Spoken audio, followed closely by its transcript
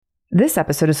This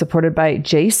episode is supported by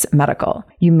Jase Medical.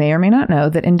 You may or may not know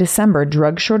that in December,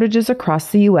 drug shortages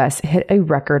across the U.S. hit a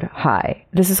record high.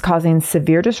 This is causing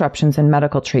severe disruptions in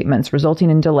medical treatments, resulting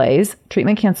in delays,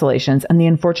 treatment cancellations, and the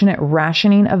unfortunate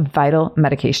rationing of vital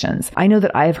medications. I know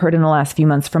that I have heard in the last few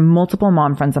months from multiple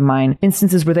mom friends of mine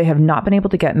instances where they have not been able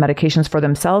to get medications for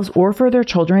themselves or for their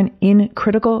children in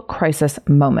critical crisis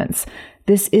moments.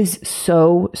 This is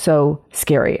so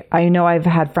scary. I know I've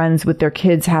had friends with their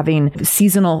kids having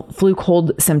seasonal flu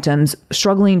cold symptoms,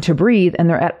 struggling to breathe, and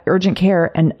they're at urgent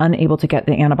care and unable to get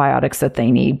the antibiotics that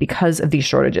they need because of these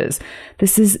shortages.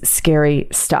 This is scary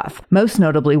stuff. Most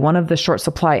notably, one of the short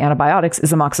supply antibiotics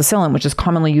is amoxicillin, which is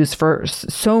commonly used for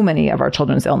so many of our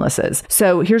children's illnesses.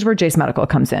 So here's where Jase Medical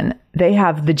comes in. They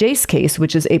have the Jase Case,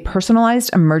 which is a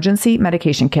personalized emergency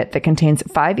medication kit that contains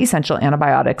 5 essential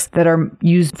antibiotics that are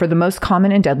used for the most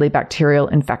common and deadly bacterial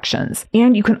infections.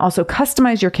 And you can also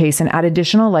customize your case and add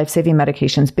additional life-saving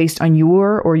medications based on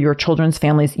your or your children's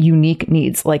family's unique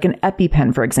needs, like an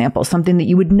EpiPen, for example, something that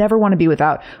you would never want to be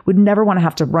without, would never want to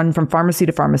have to run from pharmacy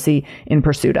to pharmacy in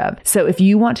pursuit of. So if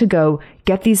you want to go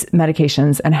get these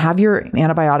medications and have your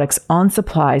antibiotics on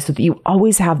supply so that you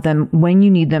always have them when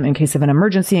you need them in case of an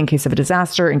emergency, in case of a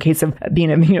disaster, in case of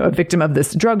being a victim of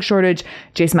this drug shortage,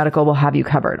 Jase Medical will have you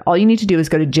covered. All you need to do is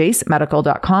go to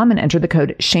jasemedical.com and enter the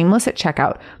code shameless at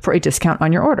checkout for a discount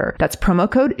on your order. That's promo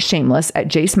code shameless at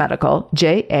Jase Medical,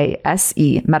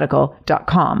 JASE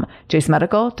medical.com,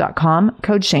 jasemedical.com,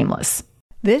 code shameless.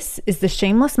 This is the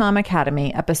Shameless Mom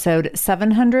Academy, episode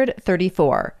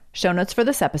 734. Show notes for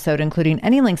this episode, including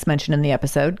any links mentioned in the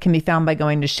episode, can be found by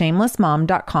going to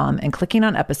shamelessmom.com and clicking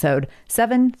on episode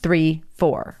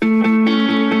 734.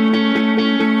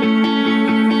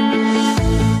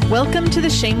 Welcome to the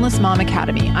Shameless Mom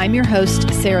Academy. I'm your host,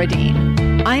 Sarah Dean.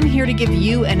 I'm here to give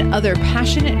you and other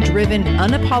passionate, driven,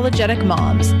 unapologetic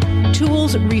moms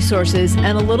tools, resources,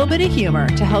 and a little bit of humor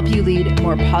to help you lead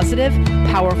more positive,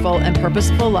 powerful, and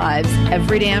purposeful lives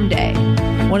every damn day.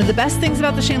 One of the best things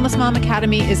about the Shameless Mom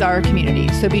Academy is our community,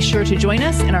 so be sure to join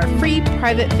us in our free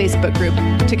private Facebook group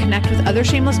to connect with other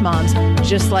shameless moms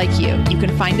just like you. You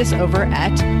can find us over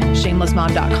at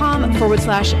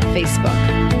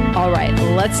shamelessmom.com/Facebook. All right,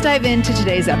 let's dive into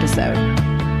today's episode.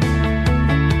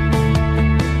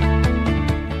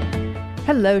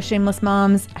 Hello, Shameless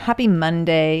Moms. Happy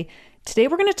Monday. Today,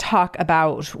 we're going to talk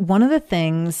about one of the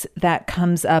things that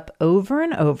comes up over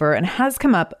and over and has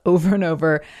come up over and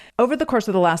over the course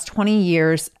of the last 20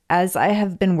 years as I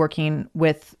have been working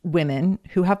with women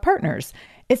who have partners.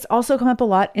 It's also come up a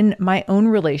lot in my own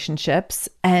relationships,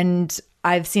 and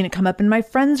I've seen it come up in my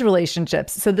friends'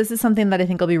 relationships. So this is something that I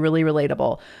think will be really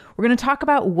relatable. We're going to talk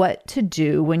about what to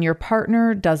do when your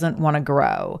partner doesn't want to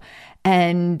grow.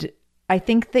 And I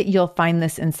think that you'll find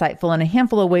this insightful in a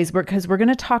handful of ways because we're going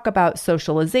to talk about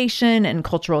socialization and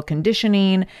cultural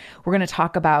conditioning. We're going to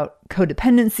talk about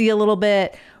codependency a little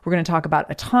bit. We're going to talk about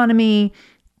autonomy.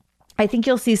 I think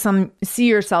you'll see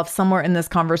yourself somewhere in this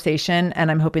conversation,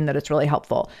 and I'm hoping that it's really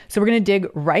helpful. So we're going to dig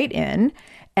right in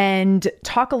and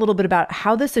talk a little bit about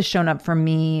how this has shown up for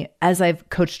me as I've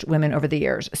coached women over the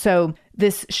years. So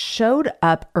this showed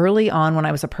up early on when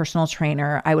I was a personal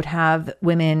trainer. I would have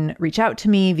women reach out to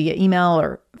me via email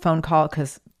or phone call,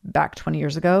 because back 20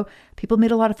 years ago, people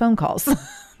made a lot of phone calls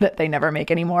that they never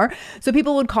make anymore. So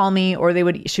people would call me, or they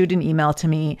would shoot an email to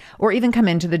me, or even come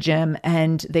into the gym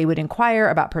and they would inquire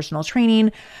about personal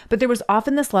training. But there was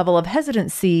often this level of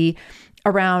hesitancy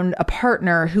around a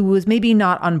partner who was maybe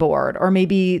not on board, or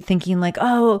maybe thinking like,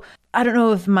 oh, I don't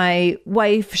know if my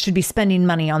wife should be spending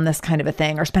money on this kind of a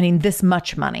thing or spending this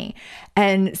much money.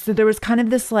 And so there was kind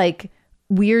of this like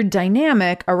weird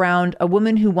dynamic around a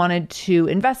woman who wanted to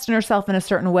invest in herself in a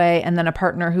certain way, and then a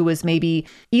partner who was maybe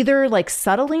either like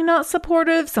subtly not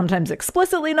supportive, sometimes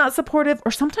explicitly not supportive,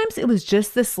 or sometimes it was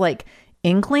just this like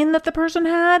inkling that the person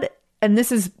had. And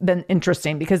this has been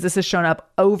interesting because this has shown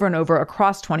up over and over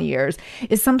across 20 years,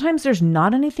 is sometimes there's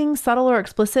not anything subtle or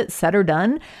explicit said or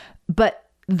done, but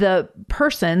the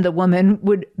person, the woman,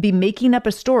 would be making up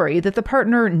a story that the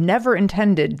partner never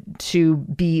intended to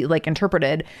be like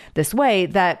interpreted this way,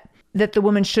 that the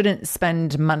woman shouldn't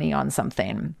spend money on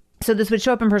something. So this would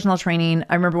show up in personal training.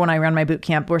 I remember when I ran my boot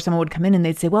camp where someone would come in and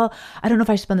they'd say, well, I don't know if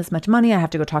I should spend this much money. I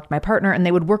have to go talk to my partner. And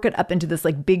they would work it up into this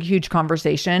like big, huge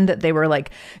conversation that they were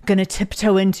like going to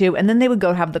tiptoe into. And then they would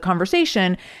go have the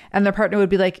conversation and their partner would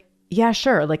be like, yeah,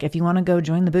 sure. Like if you want to go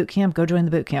join the boot camp, go join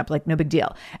the boot camp. Like no big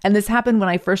deal. And this happened when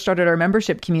I first started our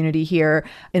membership community here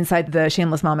inside the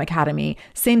Shameless Mom Academy.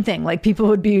 Same thing. Like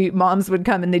moms would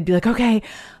come and they'd be like, okay,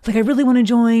 like I really want to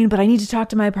join, but I need to talk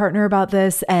to my partner about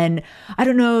this. And I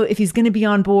don't know if he's going to be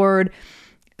on board.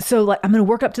 so like, I'm going to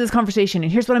work up to this conversation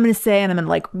and here's what I'm going to say. And I'm going to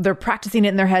like, they're practicing it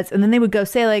in their heads. And then they would go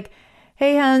say like,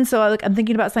 hey, hun, so I'm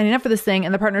thinking about signing up for this thing.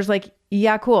 And the partner's like,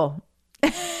 yeah, cool.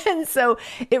 And so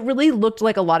it really looked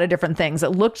like a lot of different things. It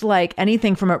looked like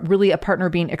anything from a partner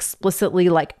being explicitly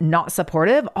like not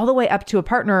supportive all the way up to a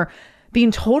partner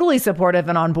being totally supportive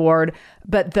and on board.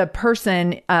 But the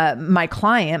person, my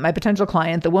client, my potential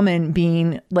client, the woman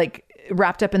being like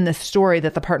wrapped up in this story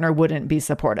that the partner wouldn't be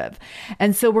supportive.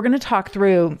 And so we're going to talk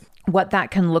through what that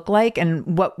can look like and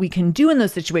what we can do in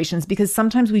those situations, because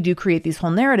sometimes we do create these whole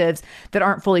narratives that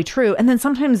aren't fully true. And then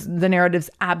sometimes the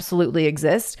narratives absolutely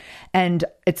exist. And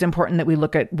it's important that we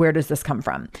look at where does this come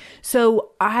from? So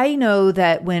I know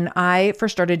that when I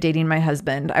first started dating my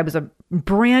husband, I was a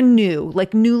brand new,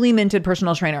 like newly minted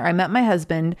personal trainer. I met my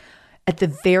husband at the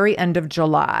very end of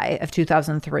July of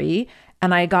 2003.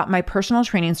 And I got my personal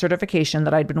training certification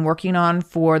that I'd been working on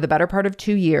for the better part of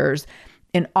 2 years.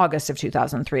 In August of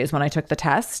 2003 is when I took the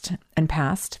test and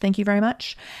passed. Thank you very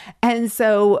much. And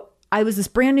so I was this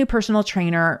brand new personal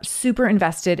trainer, super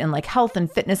invested in like health and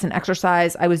fitness and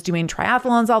exercise. I was doing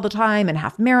triathlons all the time and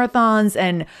half marathons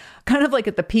and kind of like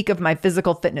at the peak of my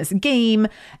physical fitness game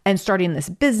and starting this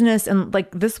business. And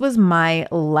like, this was my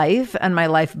life and my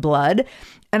lifeblood.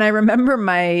 And I remember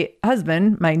my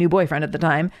husband, my new boyfriend at the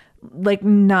time, like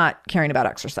not caring about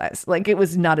exercise. Like it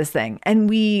was not his thing. And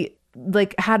we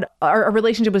like had our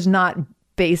relationship was not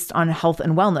based on health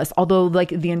and wellness, although like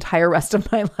the entire rest of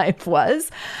my life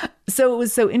was. So it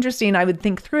was so interesting. I would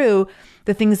think through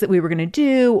the things that we were going to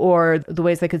do or the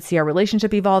ways I could see our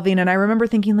relationship evolving. And I remember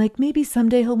thinking like, maybe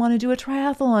someday he'll want to do a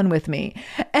triathlon with me.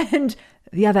 And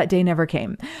yeah, that day never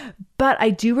came. But I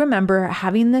do remember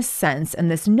having this sense and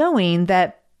this knowing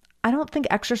that I don't think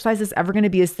exercise is ever going to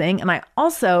be his thing. And I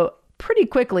also pretty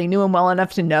quickly knew him well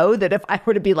enough to know that if I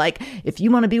were to be like, if you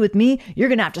want to be with me, you're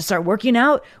going to have to start working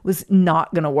out, was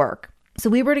not going to work. So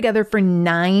we were together for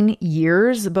 9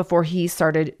 years before he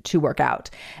started to work out.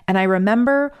 And I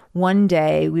remember one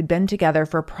day we'd been together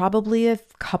for probably a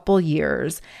couple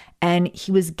years and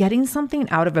he was getting something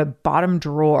out of a bottom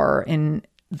drawer in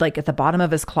like at the bottom of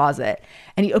his closet.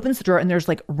 And he opens the drawer and there's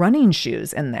like running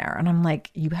shoes in there. And I'm like,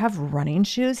 you have running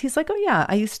shoes? He's like, oh yeah,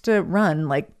 I used to run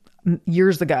like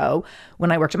years ago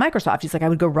when I worked at Microsoft. He's like, I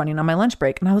would go running on my lunch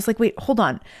break. And I was like, wait, hold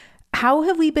on. How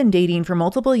have we been dating for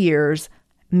multiple years?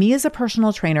 Me as a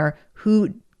personal trainer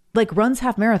who like runs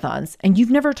half marathons, and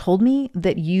you've never told me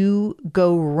that you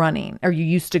go running or you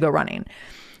used to go running.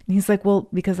 And he's like, well,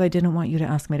 because I didn't want you to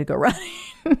ask me to go running.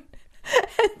 And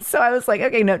so I was like,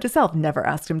 okay, note to self, never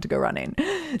asked him to go running.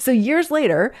 So years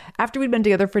later, after we'd been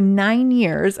together for 9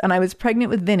 years and I was pregnant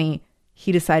with Vinny,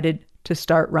 he decided to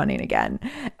start running again.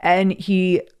 And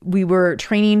we were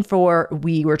training.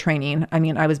 I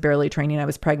mean, I was barely training. I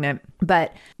was pregnant,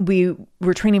 but we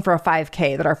were training for a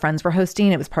 5K that our friends were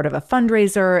hosting. It was part of a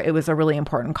fundraiser. It was a really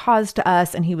important cause to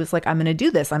us. And he was like, I'm going to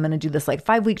do this. I'm going to do this like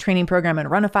 5-week training program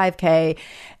and run a 5K.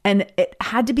 And it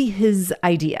had to be his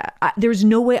idea. There's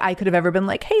no way I could have ever been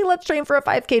like, hey, let's train for a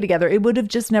 5K together. It would have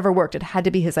just never worked. It had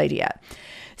to be his idea.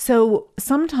 So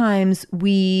sometimes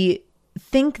we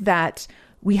think that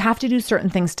we have to do certain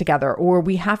things together, or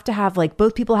we have to have like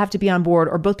both people have to be on board,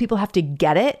 or both people have to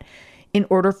get it in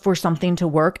order for something to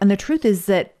work. And the truth is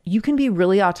that you can be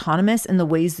really autonomous in the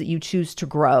ways that you choose to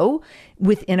grow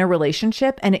within a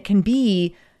relationship. And it can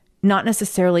be not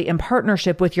necessarily in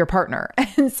partnership with your partner.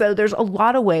 And so there's a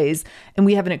lot of ways, and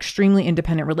we have an extremely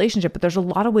independent relationship, but there's a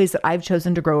lot of ways that I've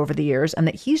chosen to grow over the years and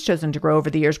that he's chosen to grow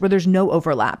over the years where there's no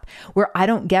overlap, where I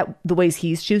don't get the ways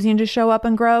he's choosing to show up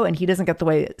and grow, and he doesn't get the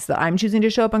ways that I'm choosing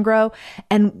to show up and grow.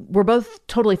 And we're both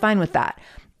totally fine with that.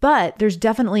 But there's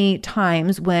definitely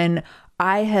times when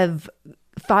I have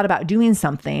thought about doing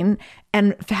something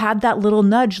and had that little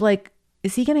nudge, like,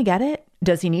 is he going to get it?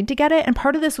 Does he need to get it? And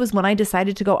part of this was when I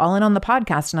decided to go all in on the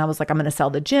podcast, and I was like, I'm going to sell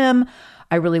the gym.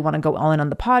 I really want to go all in on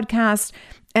the podcast.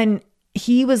 And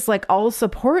he was like, I'll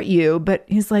support you. But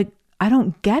he's like, I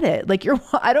don't get it. Like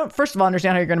I don't, first of all,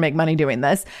 understand how you're going to make money doing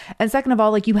this. And second of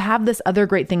all, like you have this other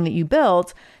great thing that you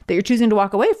built that you're choosing to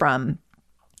walk away from.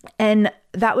 And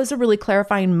that was a really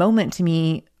clarifying moment to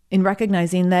me in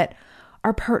recognizing that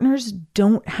our partners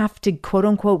don't have to quote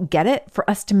unquote get it for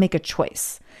us to make a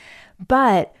choice.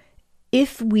 But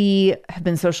if we have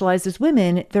been socialized as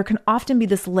women, there can often be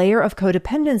this layer of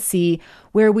codependency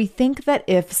where we think that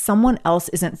if someone else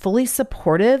isn't fully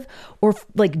supportive or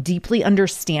like deeply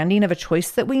understanding of a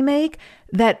choice that we make,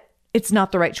 that it's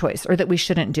not the right choice or that we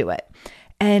shouldn't do it.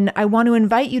 And I want to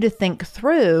invite you to think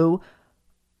through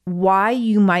why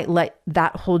you might let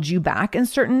that hold you back in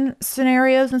certain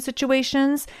scenarios and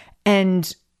situations,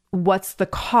 and what's the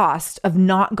cost of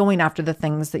not going after the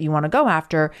things that you want to go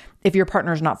after if your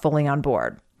partner's not fully on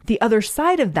board. The other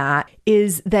side of that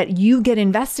is that you get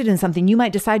invested in something. You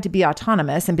might decide to be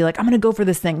autonomous and be like, I'm going to go for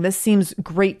this thing. This seems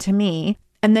great to me.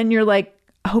 And then you're like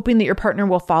hoping that your partner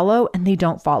will follow, and they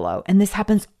don't follow. And this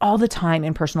happens all the time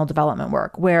in personal development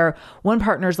work, where one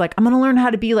partner's like, I'm going to learn how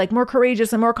to be like more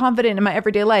courageous and more confident in my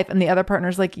everyday life. And the other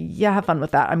partner's like, yeah, have fun with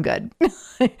that. I'm good.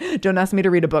 Don't ask me to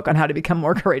read a book on how to become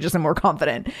more courageous and more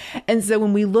confident. And so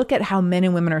when we look at how men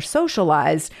and women are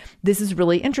socialized, this is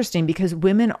really interesting because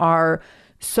women are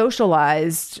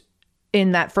socialized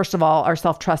in that, first of all, our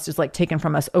self-trust is like taken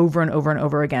from us over and over and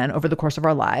over again over the course of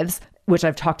our lives, which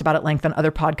I've talked about at length on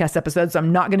other podcast episodes. So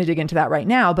I'm not going to dig into that right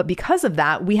now. But because of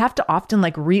that, we have to often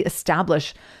like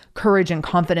reestablish courage and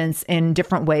confidence in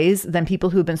different ways than people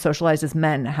who've been socialized as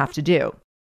men have to do.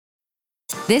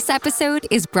 This episode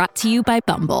is brought to you by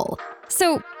Bumble.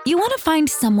 So you want to find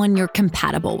someone you're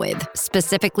compatible with,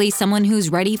 specifically someone who's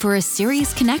ready for a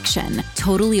serious connection,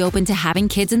 totally open to having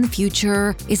kids in the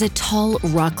future, is a tall,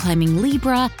 rock-climbing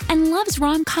Libra, and loves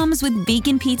rom-coms with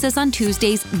vegan pizzas on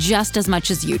Tuesdays just as much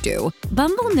as you do.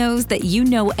 Bumble knows that you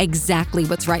know exactly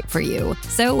what's right for you.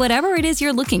 So whatever it is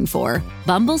you're looking for,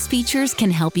 Bumble's features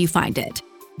can help you find it.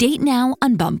 Date now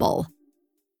on Bumble.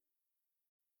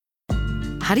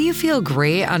 How do you feel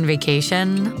great on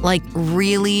vacation? Like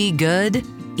really good?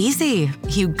 Easy.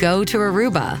 You go to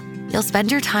Aruba. You'll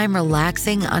spend your time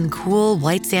relaxing on cool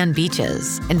white sand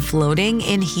beaches and floating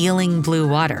in healing blue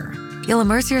water. You'll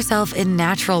immerse yourself in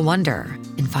natural wonder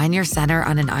and find your center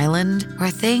on an island where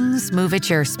things move at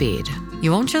your speed.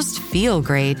 You won't just feel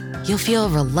great, you'll feel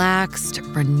relaxed,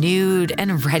 renewed,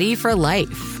 and ready for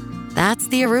life. That's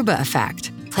the Aruba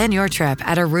effect. Plan your trip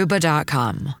at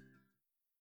Aruba.com.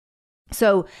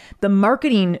 So the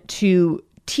marketing to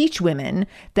teach women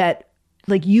that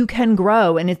like you can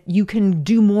grow and you can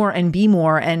do more and be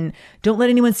more and don't let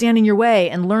anyone stand in your way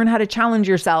and learn how to challenge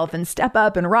yourself and step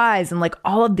up and rise and like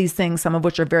all of these things, some of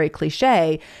which are very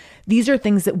cliche. These are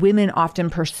things that women often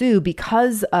pursue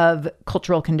because of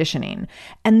cultural conditioning.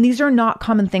 And these are not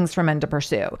common things for men to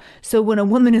pursue. So when a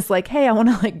woman is like, hey, I want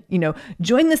to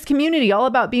join this community all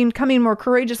about becoming more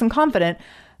courageous and confident,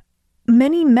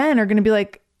 many men are going to be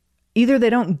like, either they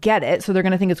don't get it, so they're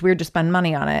going to think it's weird to spend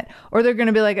money on it, or they're going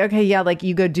to be like, okay, yeah, like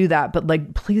you go do that, but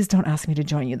like, please don't ask me to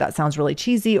join you. That sounds really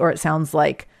cheesy, or it sounds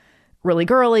like really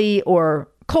girly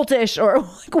or cultish or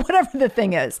like whatever the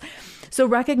thing is. So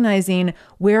recognizing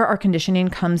where our conditioning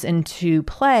comes into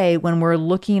play when we're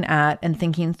looking at and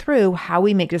thinking through how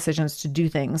we make decisions to do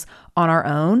things on our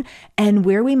own, and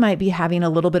where we might be having a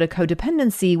little bit of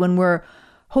codependency when we're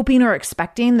hoping or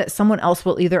expecting that someone else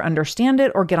will either understand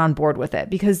it or get on board with it,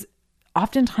 because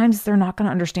oftentimes they're not going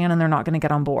to understand and they're not going to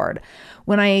get on board.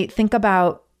 When I think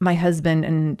about my husband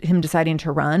and him deciding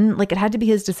to run, like it had to be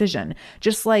his decision.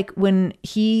 Just like when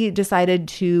he decided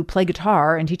to play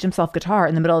guitar and teach himself guitar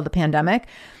in the middle of the pandemic.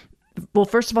 Well,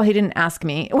 first of all, he didn't ask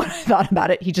me what I thought about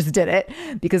it. He just did it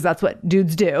because that's what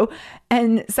dudes do.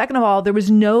 And second of all, there was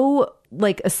no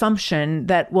like assumption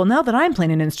that, well, now that I'm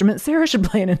playing an instrument, Sarah should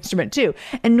play an instrument too.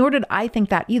 And nor did I think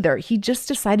that either. He just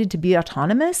decided to be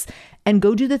autonomous and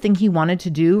go do the thing he wanted to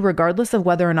do, regardless of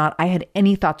whether or not I had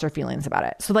any thoughts or feelings about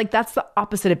it. So like, that's the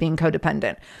opposite of being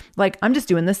codependent. Like, I'm just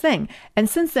doing this thing. And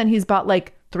since then he's bought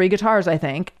like 3 guitars, I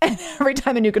think. And every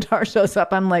time a new guitar shows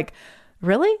up, I'm like,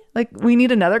 really? Like, we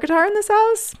need another guitar in this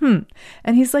house?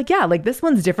 And he's like, yeah, like this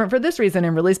one's different for this reason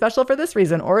and really special for this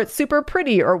reason, or it's super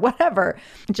pretty or whatever.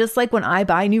 Just like when I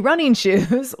buy new running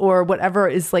shoes or whatever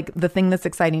is like the thing that's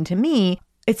exciting to me,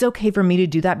 it's okay for me to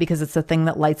do that because it's the thing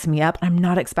that lights me up. I'm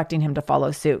not expecting him to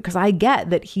follow suit because I get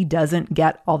that he doesn't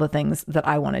get all the things that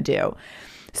I want to do.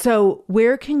 So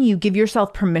where can you give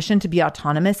yourself permission to be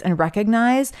autonomous and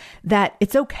recognize that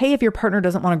it's okay if your partner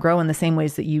doesn't want to grow in the same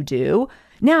ways that you do?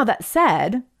 Now, that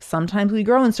said, sometimes we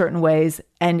grow in certain ways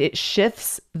and it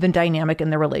shifts the dynamic in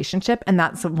the relationship, and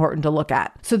that's important to look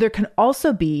at. So there can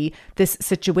also be this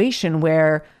situation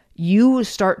where you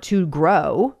start to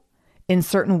grow in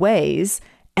certain ways,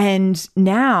 and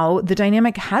now the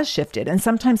dynamic has shifted. And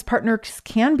sometimes partners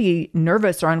can be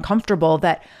nervous or uncomfortable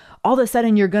that all of a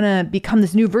sudden you're going to become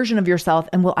this new version of yourself,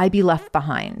 and will I be left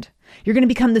behind? You're going to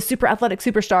become this super athletic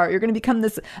superstar. You're going to become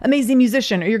this amazing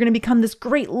musician, or you're going to become this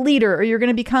great leader, or you're going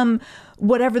to become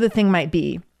whatever the thing might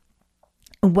be.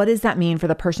 And what does that mean for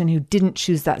the person who didn't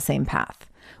choose that same path?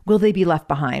 Will they be left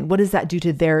behind? What does that do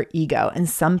to their ego? And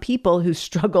some people who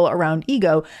struggle around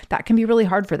ego, that can be really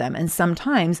hard for them. And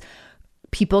sometimes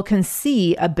people can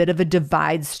see a bit of a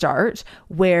divide start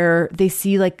where they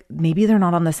see like maybe they're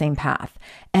not on the same path.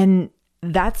 And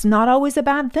that's not always a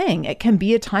bad thing. It can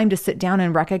be a time to sit down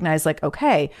and recognize like,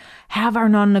 okay, have our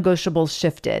non-negotiables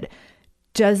shifted?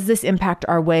 Does this impact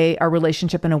our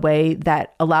relationship in a way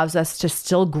that allows us to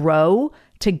still grow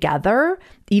together,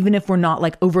 even if we're not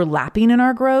like overlapping in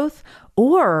our growth?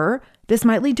 Or this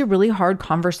might lead to really hard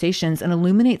conversations and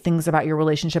illuminate things about your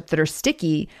relationship that are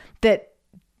sticky, that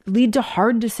lead to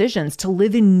hard decisions to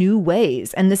live in new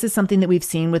ways. And this is something that we've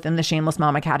seen within the Shameless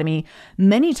Mom Academy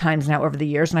many times now over the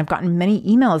years. And I've gotten many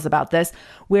emails about this,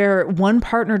 where one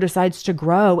partner decides to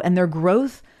grow and their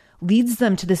growth leads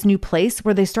them to this new place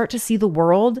where they start to see the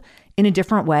world in a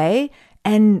different way,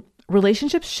 and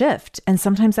relationships shift. And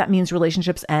sometimes that means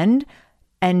relationships end.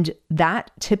 And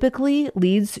that typically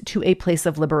leads to a place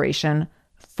of liberation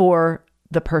for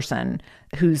the person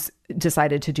who's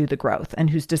decided to do the growth and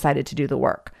who's decided to do the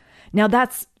work. Now,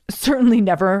 that's certainly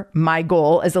never my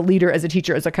goal as a leader, as a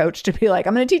teacher, as a coach, to be like,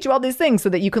 I'm going to teach you all these things so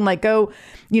that you can like go,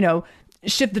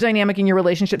 shift the dynamic in your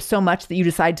relationship so much that you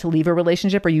decide to leave a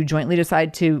relationship or you jointly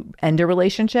decide to end a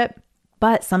relationship.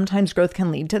 But sometimes growth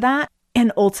can lead to that.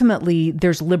 And ultimately,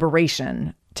 there's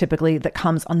liberation typically that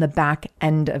comes on the back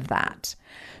end of that.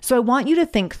 So I want you to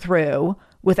think through,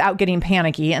 without getting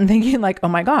panicky and thinking like, oh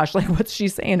my gosh, like what's she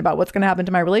saying about what's going to happen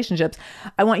to my relationships?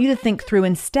 I want you to think through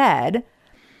instead,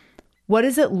 what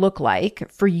does it look like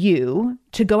for you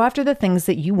to go after the things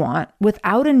that you want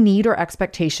without a need or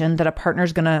expectation that a partner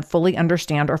is going to fully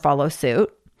understand or follow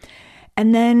suit?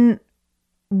 And then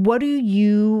what do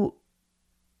you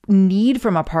need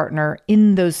from a partner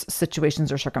in those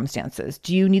situations or circumstances?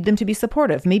 Do you need them to be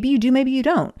supportive? Maybe you do, maybe you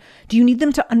don't. Do you need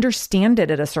them to understand it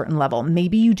at a certain level?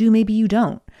 Maybe you do, maybe you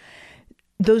don't.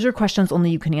 Those are questions only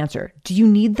you can answer. Do you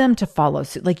need them to follow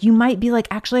suit? Like you might be like,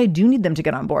 actually, I do need them to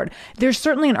get on board. There's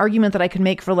certainly an argument that I could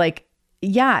make for like,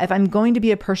 yeah, if I'm going to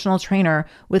be a personal trainer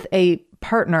with a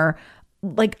partner,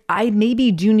 like I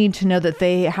maybe do need to know that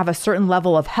they have a certain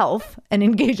level of health and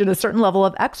engage in a certain level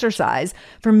of exercise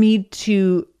for me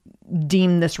to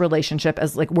deem this relationship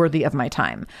as like worthy of my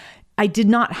time. I did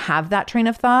not have that train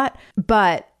of thought,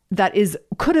 but that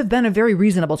could have been a very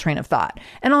reasonable train of thought.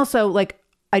 And also like,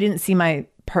 I didn't see my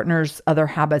partner's other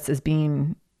habits as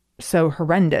being so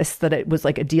horrendous that it was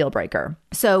like a deal breaker.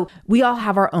 So we all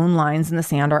have our own lines in the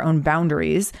sand, our own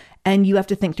boundaries, and you have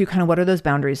to think through kind of what are those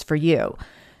boundaries for you.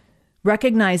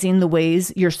 Recognizing the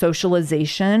ways your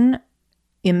socialization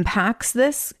impacts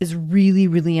this is really,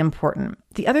 really important.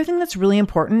 The other thing that's really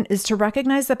important is to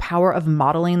recognize the power of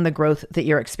modeling the growth that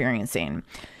you're experiencing.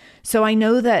 So I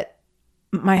know that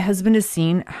my husband has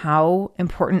seen how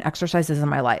important exercise is in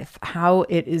my life, how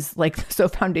it is like so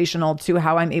foundational to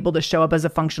how I'm able to show up as a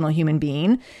functional human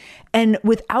being. And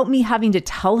without me having to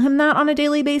tell him that on a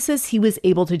daily basis, he was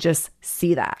able to just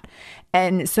see that.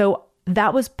 And so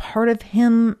that was part of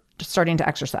him starting to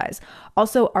exercise.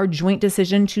 Also, our joint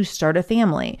decision to start a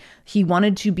family. He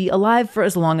wanted to be alive for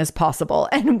as long as possible.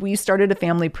 And we started a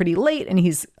family pretty late, and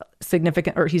he's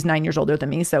significant, or he's 9 years older than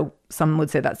me. So some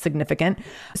would say that's significant.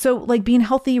 So like being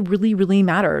healthy really, really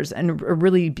matters and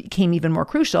really became even more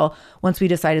crucial once we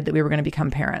decided that we were going to become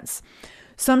parents.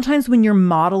 Sometimes when you're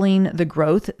modeling the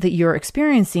growth that you're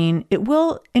experiencing, it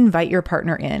will invite your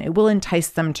partner in. It will entice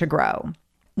them to grow.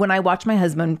 When I watch my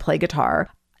husband play guitar,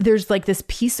 there's like this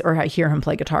piece, or I hear him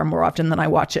play guitar more often than I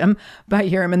watch him, but I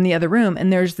hear him in the other room.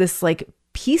 And there's this like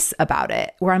piece about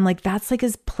it where I'm like, that's like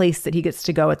his place that he gets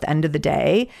to go at the end of the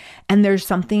day. And there's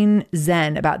something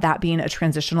zen about that being a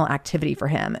transitional activity for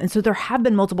him. And so there have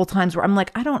been multiple times where I'm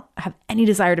like, I don't have any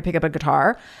desire to pick up a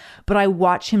guitar, but I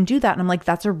watch him do that. And I'm like,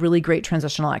 that's a really great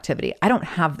transitional activity. I don't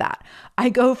have that. I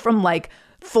go from like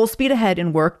full speed ahead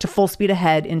in work to full speed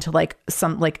ahead into like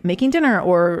some like making dinner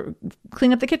or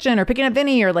cleaning up the kitchen or picking up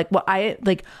Vinny, or like what I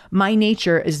like, my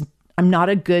nature is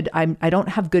I don't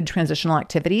have good transitional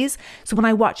activities. So when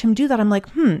I watch him do that, I'm like,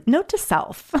 note to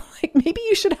self, like maybe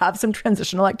you should have some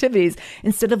transitional activities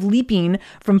instead of leaping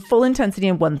from full intensity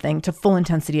in one thing to full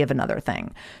intensity of another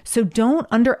thing. So don't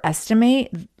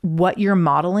underestimate what you're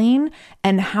modeling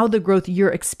and how the growth you're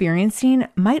experiencing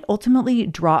might ultimately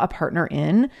draw a partner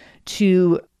in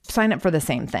to sign up for the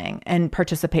same thing and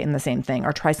participate in the same thing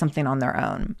or try something on their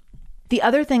own. The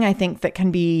other thing I think that can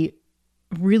be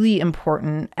really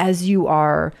important as you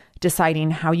are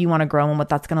deciding how you want to grow and what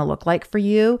that's going to look like for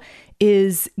you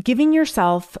is giving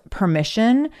yourself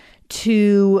permission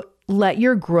to let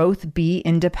your growth be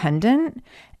independent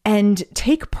and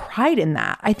take pride in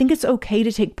that. I think it's okay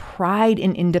to take pride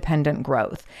in independent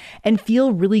growth and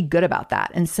feel really good about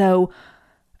that. And so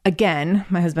again,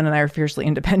 my husband and I are fiercely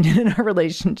independent in our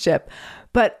relationship,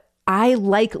 but I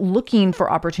like looking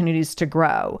for opportunities to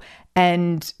grow.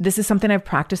 And this is something I've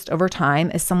practiced over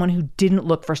time as someone who didn't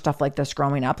look for stuff like this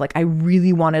growing up. Like I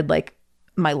really wanted like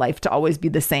my life to always be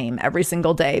the same every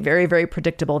single day, very, very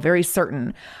predictable, very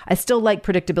certain. I still like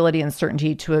predictability and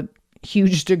certainty to a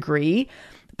huge degree,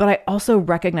 but I also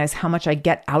recognize how much I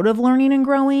get out of learning and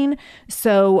growing.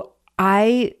 So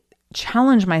I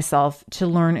challenge myself to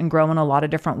learn and grow in a lot of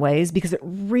different ways because it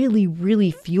really,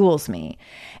 really fuels me.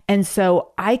 And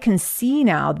so I can see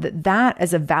now that that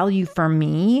as a value for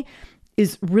me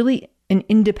is really an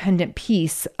independent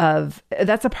piece of,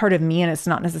 that's a part of me and it's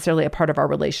not necessarily a part of our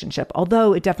relationship,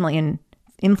 although it definitely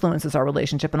influences our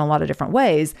relationship in a lot of different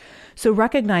ways. So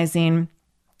recognizing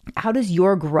how does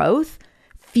your growth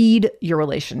feed your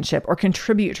relationship or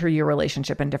contribute to your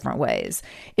relationship in different ways.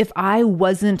 If I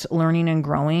wasn't learning and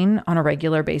growing on a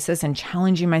regular basis and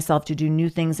challenging myself to do new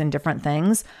things and different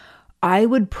things, I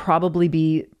would probably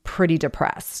be pretty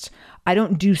depressed. I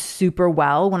don't do super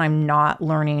well when I'm not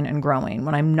learning and growing,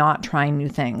 when I'm not trying new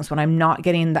things, when I'm not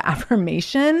getting the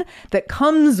affirmation that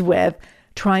comes with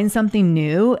trying something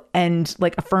new and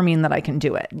like affirming that I can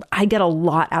do it. I get a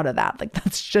lot out of that. Like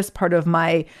that's just part of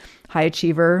my high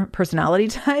achiever personality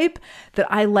type, that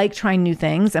I like trying new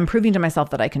things and proving to myself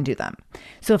that I can do them.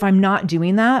 So if I'm not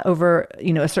doing that over,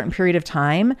 a certain period of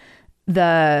time,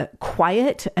 the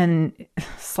quiet and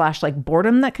 / like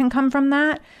boredom that can come from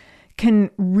that can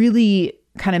really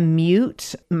kind of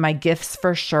mute my gifts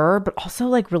for sure, but also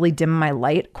like really dim my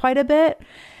light quite a bit.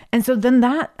 And so then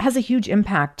that has a huge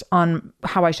impact on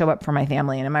how I show up for my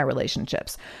family and in my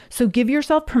relationships. So give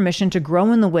yourself permission to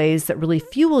grow in the ways that really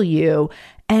fuel you.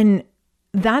 And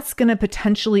that's going to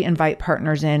potentially invite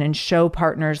partners in and show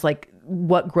partners like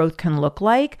what growth can look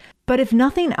like. But if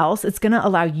nothing else, it's going to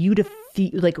allow you to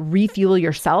refuel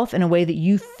yourself in a way that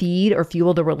you feed or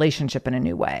fuel the relationship in a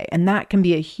new way. And that can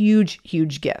be a huge,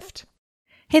 huge gift.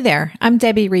 Hey there, I'm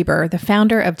Debbie Reber, the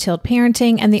founder of Tilt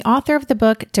Parenting and the author of the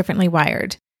book Differently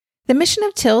Wired. The mission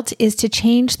of Tilt is to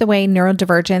change the way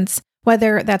neurodivergence,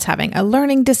 whether that's having a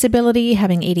learning disability,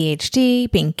 having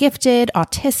ADHD, being gifted,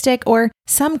 autistic, or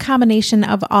some combination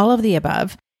of all of the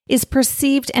above, is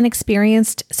perceived and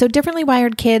experienced so differently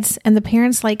wired kids and the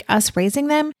parents like us raising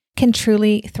them can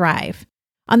truly thrive.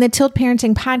 On the Tilt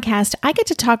Parenting podcast, I get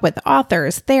to talk with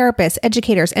authors, therapists,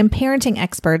 educators, and parenting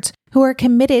experts who are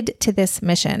committed to this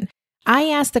mission. I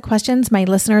ask the questions my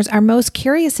listeners are most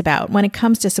curious about when it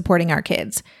comes to supporting our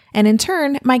kids. And in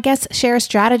turn, my guests share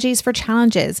strategies for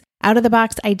challenges,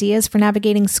 out-of-the-box ideas for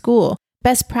navigating school,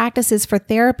 best practices for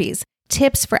therapies,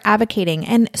 tips for advocating,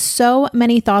 and so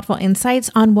many thoughtful insights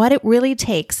on what it really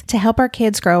takes to help our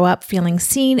kids grow up feeling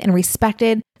seen and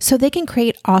respected so they can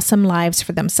create awesome lives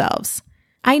for themselves.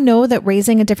 I know that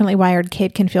raising a differently wired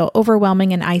kid can feel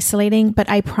overwhelming and isolating, but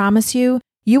I promise you,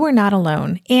 you are not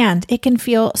alone, and it can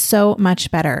feel so much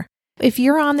better. If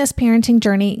you're on this parenting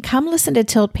journey, come listen to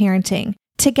Tilt Parenting.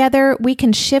 Together, we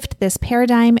can shift this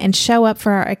paradigm and show up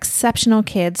for our exceptional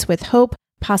kids with hope,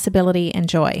 possibility, and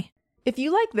joy. If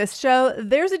you like this show,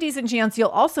 there's a decent chance you'll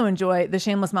also enjoy the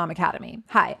Shameless Mom Academy.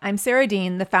 Hi, I'm Sarah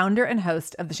Dean, the founder and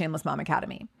host of the Shameless Mom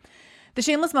Academy. The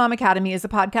Shameless Mom Academy is a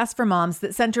podcast for moms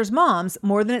that centers moms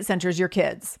more than it centers your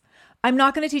kids. I'm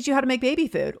not going to teach you how to make baby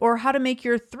food or how to make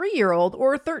your 3-year-old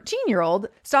or 13-year-old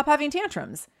stop having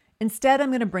tantrums. Instead, I'm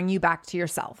going to bring you back to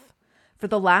yourself. For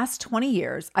the last 20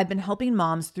 years, I've been helping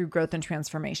moms through growth and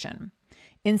transformation.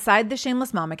 Inside the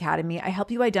Shameless Mom Academy, I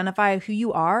help you identify who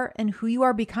you are and who you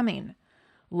are becoming.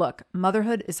 Look,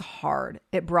 motherhood is hard.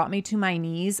 It brought me to my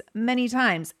knees many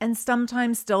times and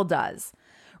sometimes still does.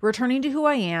 Returning to who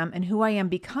I am and who I am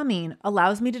becoming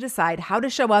allows me to decide how to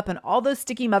show up in all those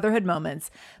sticky motherhood moments,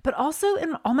 but also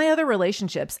in all my other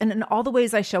relationships and in all the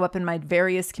ways I show up in my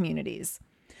various communities.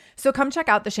 So come check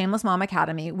out the Shameless Mom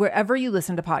Academy wherever you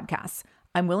listen to podcasts.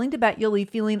 I'm willing to bet you'll leave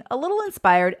feeling a little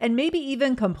inspired and maybe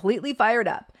even completely fired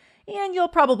up. And you'll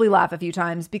probably laugh a few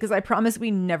times because I promise we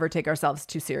never take ourselves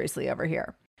too seriously over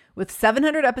here. With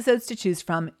 700 episodes to choose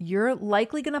from, you're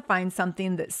likely going to find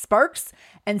something that sparks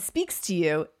and speaks to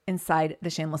you inside the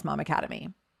Shameless Mom Academy.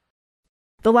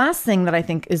 The last thing that I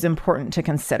think is important to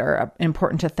consider,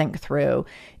 important to think through,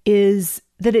 is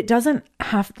that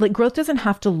growth doesn't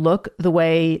have to look the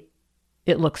way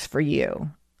it looks for you,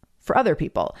 for other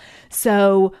people.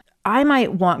 So I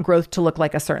might want growth to look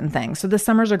like a certain thing. So this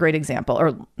summer's a great example,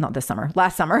 or not this summer,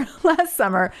 last summer. Last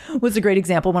summer was a great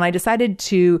example when I decided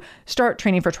to start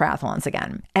training for triathlons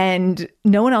again. And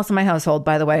no one else in my household,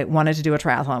 by the way, wanted to do a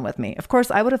triathlon with me. Of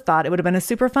course, I would have thought it would have been a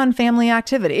super fun family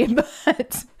activity,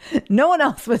 but no one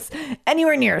else was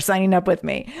anywhere near signing up with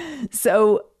me.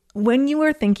 So when you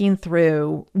are thinking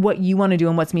through what you want to do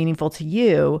and what's meaningful to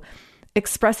you,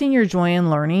 expressing your joy in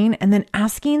learning, and then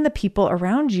asking the people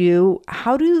around you,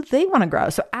 how do they want to grow?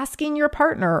 So asking your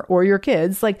partner or your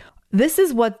kids, like, this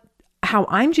is how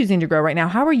I'm choosing to grow right now.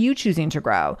 How are you choosing to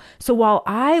grow? So while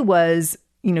I was,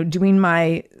 doing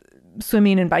my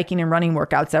swimming and biking and running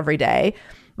workouts every day,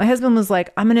 my husband was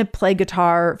like, I'm going to play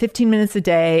guitar 15 minutes a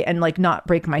day and like not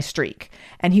break my streak.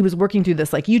 And he was working through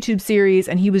this like YouTube series,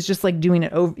 and he was just like doing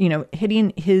it over,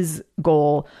 hitting his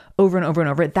goal over and over and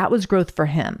over. That was growth for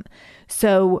him.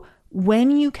 So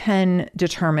when you can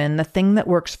determine the thing that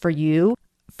works for you,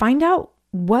 find out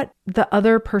what the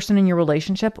other person in your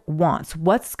relationship wants.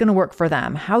 What's going to work for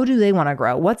them? How do they want to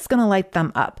grow? What's going to light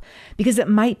them up? Because it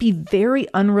might be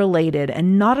very unrelated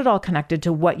and not at all connected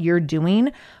to what you're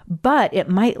doing, but it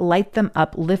might light them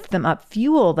up, lift them up,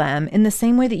 fuel them in the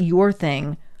same way that your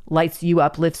thing lights you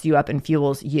up, lifts you up, and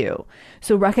fuels you.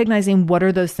 So recognizing what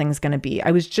are those things going to be.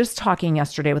 I was just talking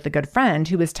yesterday with a good friend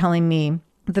who was telling me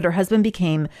that her husband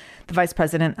became the vice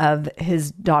president of his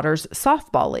daughter's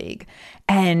softball league.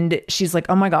 And she's like,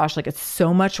 oh my gosh, like it's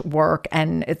so much work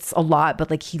and it's a lot, but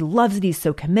like he loves it. He's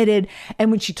so committed. And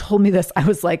when she told me this, I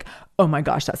was like, oh my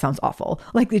gosh, that sounds awful.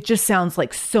 Like it just sounds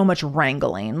like so much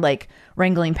wrangling, like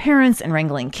wrangling parents and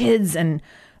wrangling kids and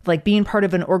like being part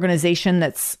of an organization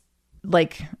that's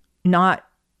like not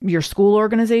your school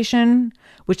organization,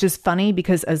 which is funny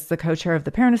because as the co-chair of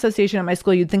the parent association at my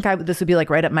school, you'd think this would be like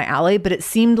right up my alley, but it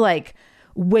seemed like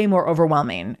way more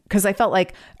overwhelming because I felt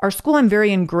like our school I'm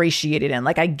very ingratiated in.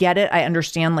 Like I get it. I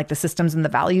understand like the systems and the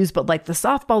values, but like the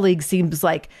softball league seems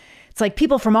like it's like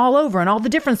people from all over and all the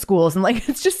different schools. And like,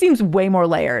 it just seems way more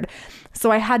layered.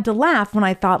 So I had to laugh when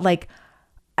I thought like,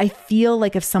 I feel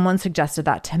like if someone suggested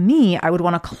that to me, I would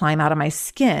want to climb out of my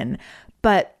skin.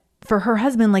 But for her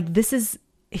husband, like this is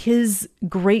his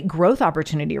great growth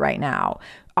opportunity right now,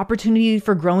 opportunity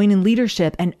for growing in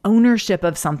leadership and ownership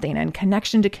of something and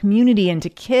connection to community and to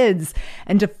kids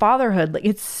and to fatherhood. Like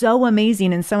it's so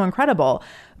amazing and so incredible.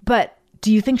 But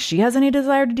do you think she has any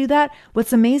desire to do that?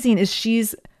 What's amazing is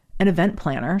she's an event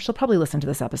planner. She'll probably listen to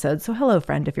this episode. So hello,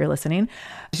 friend, if you're listening.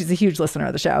 She's a huge listener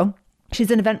of the show. She's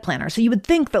an event planner. So you would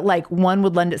think that like one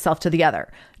would lend itself to the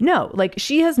other. No, like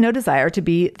she has no desire to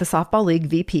be the softball league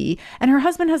VP and her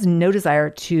husband has no desire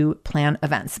to plan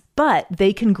events, but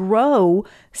they can grow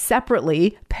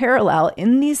separately, parallel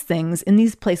in these things, in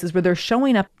these places where they're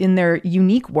showing up in their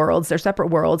unique worlds, their separate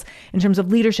worlds in terms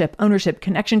of leadership, ownership,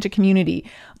 connection to community.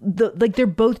 Like they're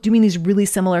both doing these really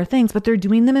similar things, but they're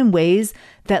doing them in ways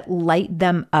that light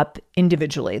them up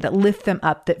individually, that lift them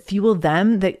up, that fuel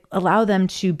them, that allow them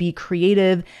to be creative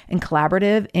and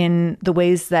collaborative in the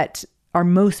ways that are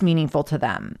most meaningful to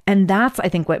them. And that's, I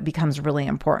think, what becomes really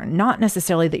important. Not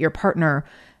necessarily that your partner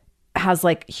has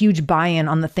like huge buy-in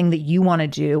on the thing that you want to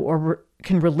do or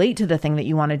can relate to the thing that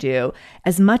you want to do,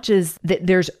 as much as that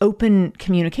there's open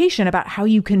communication about how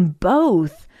you can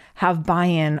both have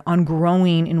buy-in on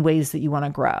growing in ways that you want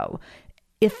to grow.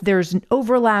 If there's an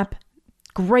overlap,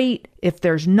 great. If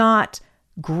there's not,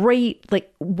 great.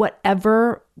 Like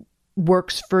whatever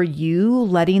works for you,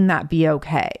 letting that be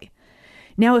okay.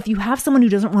 Now, if you have someone who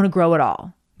doesn't want to grow at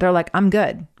all, they're like, I'm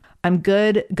good. I'm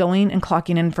good going and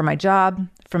clocking in for my job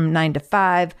from 9 to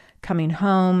 5, coming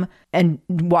home and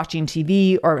watching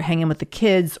TV or hanging with the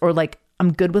kids, or like,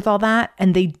 I'm good with all that.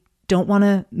 And they don't want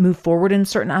to move forward in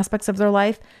certain aspects of their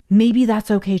life. Maybe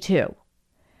that's okay too.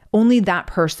 Only that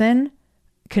person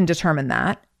can determine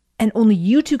that. And only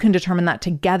you two can determine that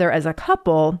together as a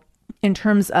couple in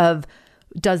terms of,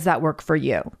 does that work for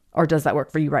you? Or does that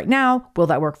work for you right now? Will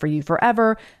that work for you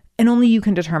forever? And only you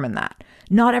can determine that.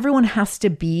 Not everyone has to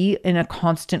be in a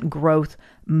constant growth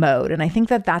mode. And I think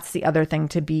that that's the other thing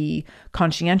to be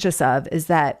conscientious of, is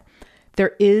that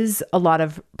there is a lot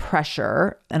of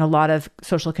pressure and a lot of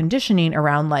social conditioning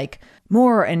around like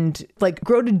more and like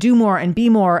grow to do more and be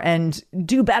more and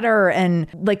do better and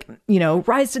like,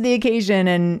 rise to the occasion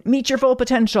and meet your full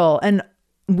potential. And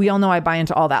we all know I buy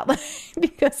into all that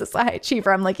because as a high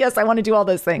achiever, I'm like, yes, I want to do all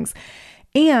those things.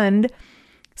 And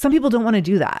some people don't want to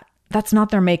do that. That's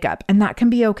not their makeup. And that can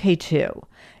be okay too.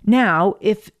 Now,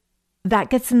 if that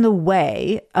gets in the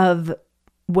way of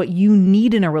what you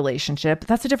need in a relationship,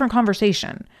 that's a different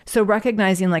conversation. So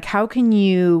recognizing like, how can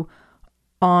you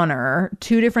honor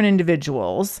two different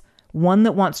individuals, one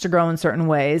that wants to grow in certain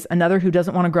ways, another who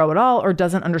doesn't want to grow at all or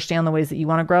doesn't understand the ways that you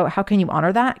want to grow? How can you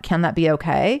honor that? Can that be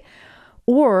okay?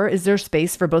 Or is there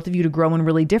space for both of you to grow in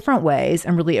really different ways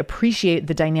and really appreciate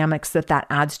the dynamics that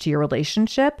adds to your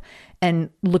relationship?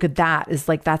 And look at that as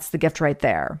like, that's the gift right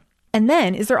there. And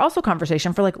then is there also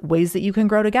conversation for like ways that you can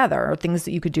grow together or things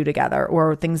that you could do together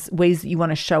or ways that you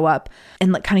want to show up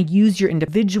and like kind of use your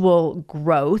individual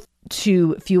growth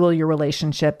to fuel your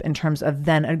relationship in terms of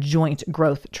then a joint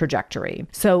growth trajectory.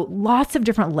 So lots of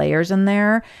different layers in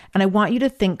there. And I want you to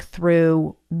think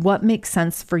through what makes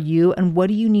sense for you and what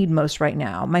do you need most right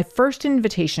now. My first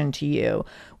invitation to you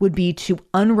would be to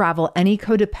unravel any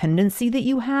codependency that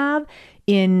you have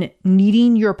in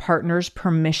needing your partner's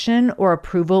permission or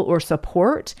approval or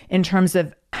support in terms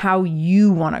of how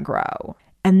you want to grow.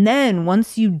 And then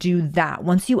once you do that,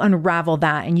 once you unravel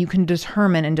that and you can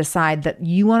determine and decide that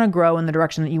you want to grow in the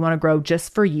direction that you want to grow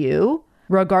just for you,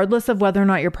 regardless of whether or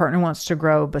not your partner wants to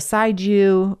grow beside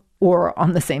you or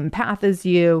on the same path as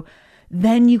you,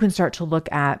 then you can start to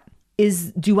look at,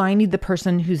 do I need the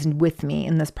person who's with me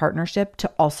in this partnership to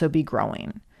also be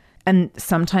growing? And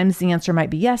sometimes the answer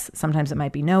might be yes. Sometimes it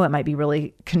might be no. It might be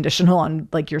really conditional on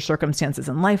like your circumstances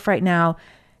in life right now.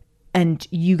 And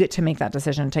you get to make that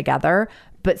decision together.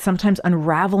 But sometimes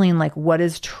unraveling like what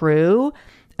is true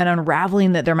and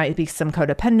unraveling that there might be some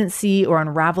codependency or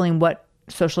unraveling what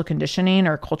social conditioning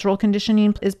or cultural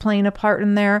conditioning is playing a part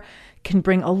in there can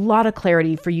bring a lot of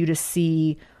clarity for you to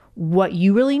see what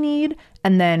you really need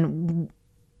and then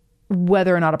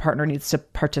whether or not a partner needs to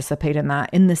participate in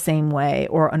that in the same way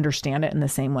or understand it in the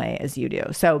same way as you do.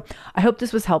 So I hope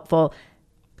this was helpful.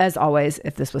 As always,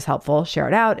 if this was helpful, share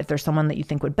it out. If there's someone that you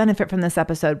think would benefit from this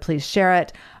episode, please share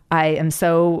it. I am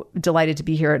so delighted to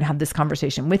be here and have this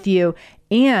conversation with you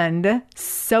and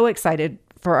so excited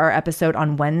for our episode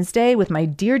on Wednesday with my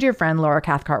dear, dear friend, Laura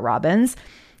Cathcart Robbins.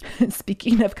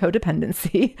 Speaking of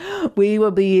codependency, we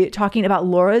will be talking about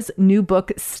Laura's new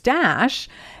book, Stash,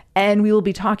 and we will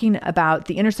be talking about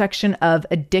the intersection of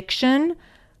addiction,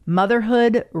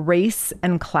 motherhood, race,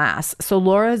 and class. So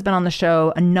Laura has been on the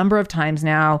show a number of times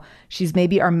now. She's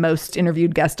maybe our most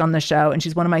interviewed guest on the show, and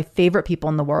she's one of my favorite people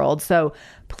in the world. So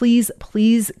please,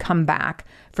 please come back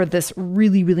for this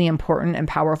really, really important and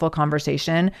powerful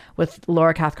conversation with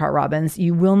Laura Cathcart Robbins.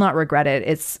 You will not regret it.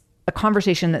 It's a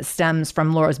conversation that stems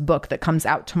from Laura's book that comes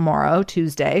out tomorrow,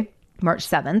 Tuesday, March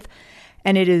 7th.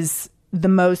 And it is the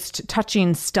most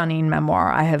touching, stunning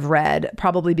memoir I have read,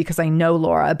 probably because I know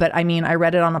Laura, but I mean, I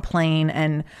read it on a plane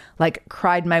and like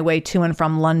cried my way to and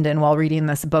from London while reading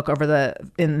this book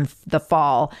in the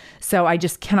fall. So I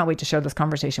just cannot wait to share this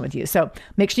conversation with you. So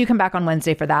make sure you come back on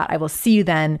Wednesday for that. I will see you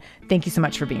then. Thank you so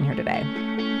much for being here today.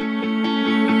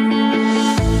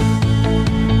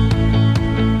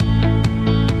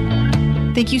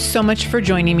 Thank you so much for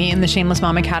joining me in the Shameless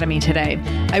Mom Academy today.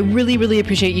 I really, really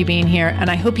appreciate you being here, and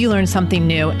I hope you learned something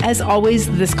new. As always,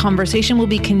 this conversation will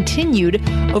be continued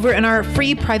over in our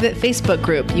free private Facebook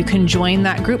group. You can join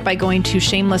that group by going to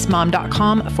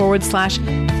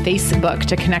shamelessmom.com/Facebook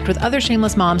to connect with other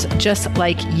shameless moms just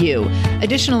like you.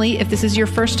 Additionally, if this is your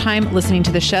first time listening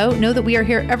to the show, know that we are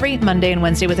here every Monday and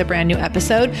Wednesday with a brand new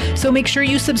episode. So make sure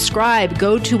you subscribe.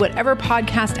 Go to whatever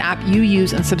podcast app you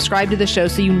use and subscribe to the show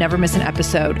so you never miss an episode.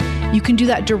 You can do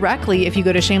that directly if you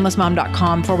go to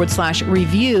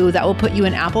shamelessmom.com/review. That will put you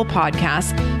in Apple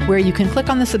Podcasts where you can click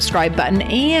on the subscribe button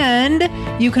and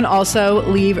you can also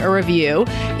leave a review.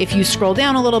 If you scroll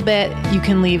down a little bit, you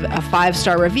can leave a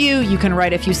 5-star review. You can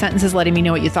write a few sentences letting me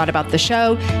know what you thought about the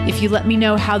show. If you let me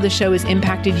know how the show has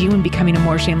impacted you in becoming a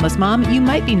more shameless mom, you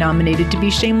might be nominated to be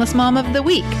Shameless Mom of the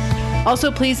Week.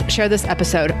 Also, please share this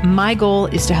episode. My goal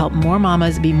is to help more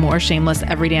mamas be more shameless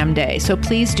every damn day. So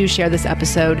please do share this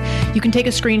episode. You can take a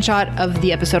screenshot of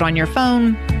the episode on your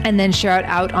phone and then share it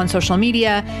out on social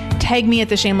media. Tag me at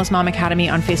the Shameless Mom Academy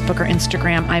on Facebook or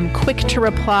Instagram. I'm quick to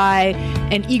reply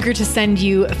and eager to send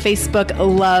you Facebook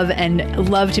love and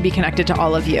love to be connected to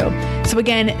all of you. So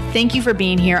again, thank you for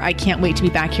being here. I can't wait to be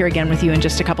back here again with you in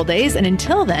just a couple days. And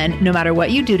until then, no matter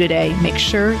what you do today, make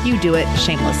sure you do it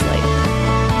shamelessly.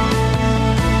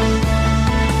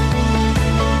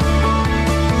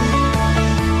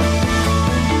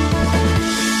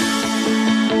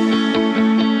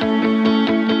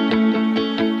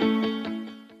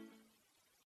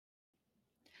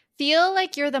 Feel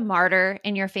like you're the martyr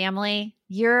in your family?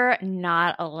 You're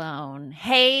not alone.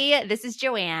 Hey, this is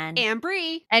Joanne. And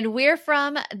Bree. And we're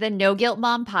from the No Guilt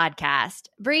Mom podcast.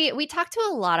 Bree, we talk to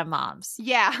a lot of moms.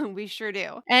 Yeah, we sure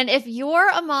do. And if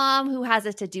you're a mom who has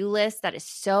a to-do list that is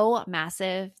so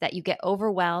massive that you get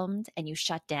overwhelmed and you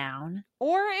shut down,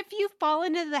 or if you've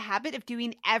fallen into the habit of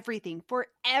doing everything for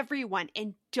everyone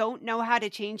and don't know how to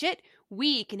change it,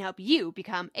 we can help you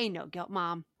become a no-guilt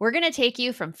mom. we're going to take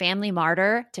you from family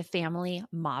martyr to family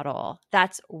model.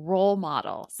 That's role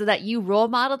model, so that you role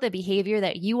model the behavior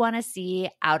that you want to see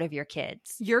out of your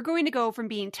kids. You're going to go from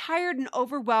being tired and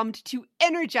overwhelmed to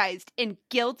energized and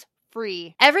guilt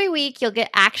free. Every week, you'll get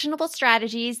actionable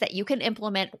strategies that you can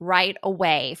implement right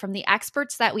away from the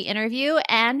experts that we interview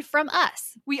and from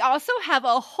us. We also have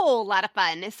a whole lot of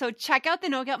fun, so check out the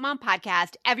No Guilt Mom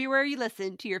podcast everywhere you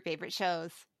listen to your favorite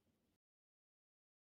shows.